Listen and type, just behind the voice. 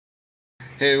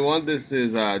Hey everyone, this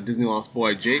is Disney Lost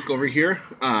Boy Jake over here.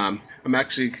 I'm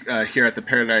actually here at the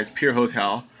Paradise Pier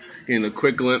Hotel, getting a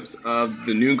quick glimpse of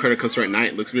the new Incredicoaster at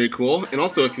night. It looks really cool. And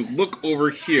also, if you look over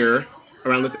here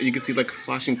around this, you can see like a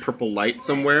flashing purple light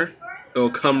somewhere. It'll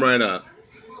come right up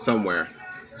somewhere.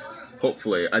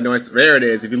 Hopefully, I know there it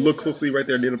is. If you look closely right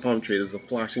there near the palm tree, there's a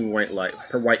flashing white light,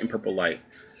 white and purple light,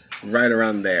 right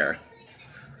around there.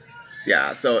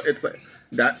 Yeah, so it's like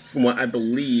that. From what I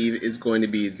believe is going to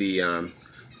be the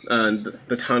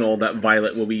tunnel that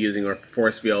Violet will be using, or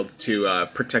force fields, to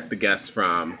protect the guests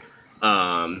from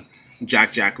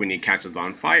Jack when he catches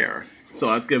on fire.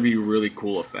 So that's gonna be a really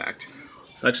cool effect.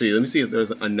 Actually, let me see if there's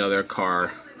another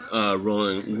car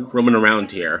roaming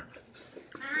around here.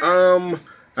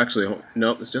 Actually,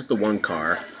 nope, it's just the one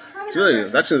car.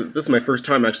 This is my first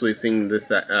time actually seeing this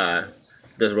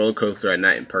this roller coaster at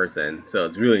night in person, so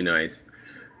it's really nice.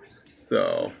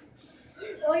 So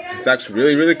it's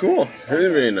actually really cool,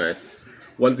 really nice.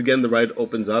 Once again, the ride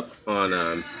opens up on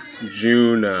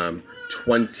June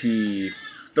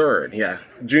 23rd. Yeah,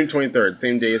 June 23rd,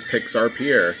 same day as Pixar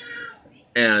Pier.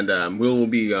 And we will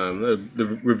be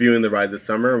reviewing the ride this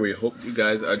summer. We hope you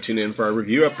guys tune in for our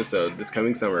review episode this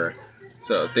coming summer.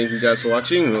 So thank you guys for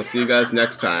watching, and we'll see you guys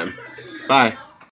next time. Bye.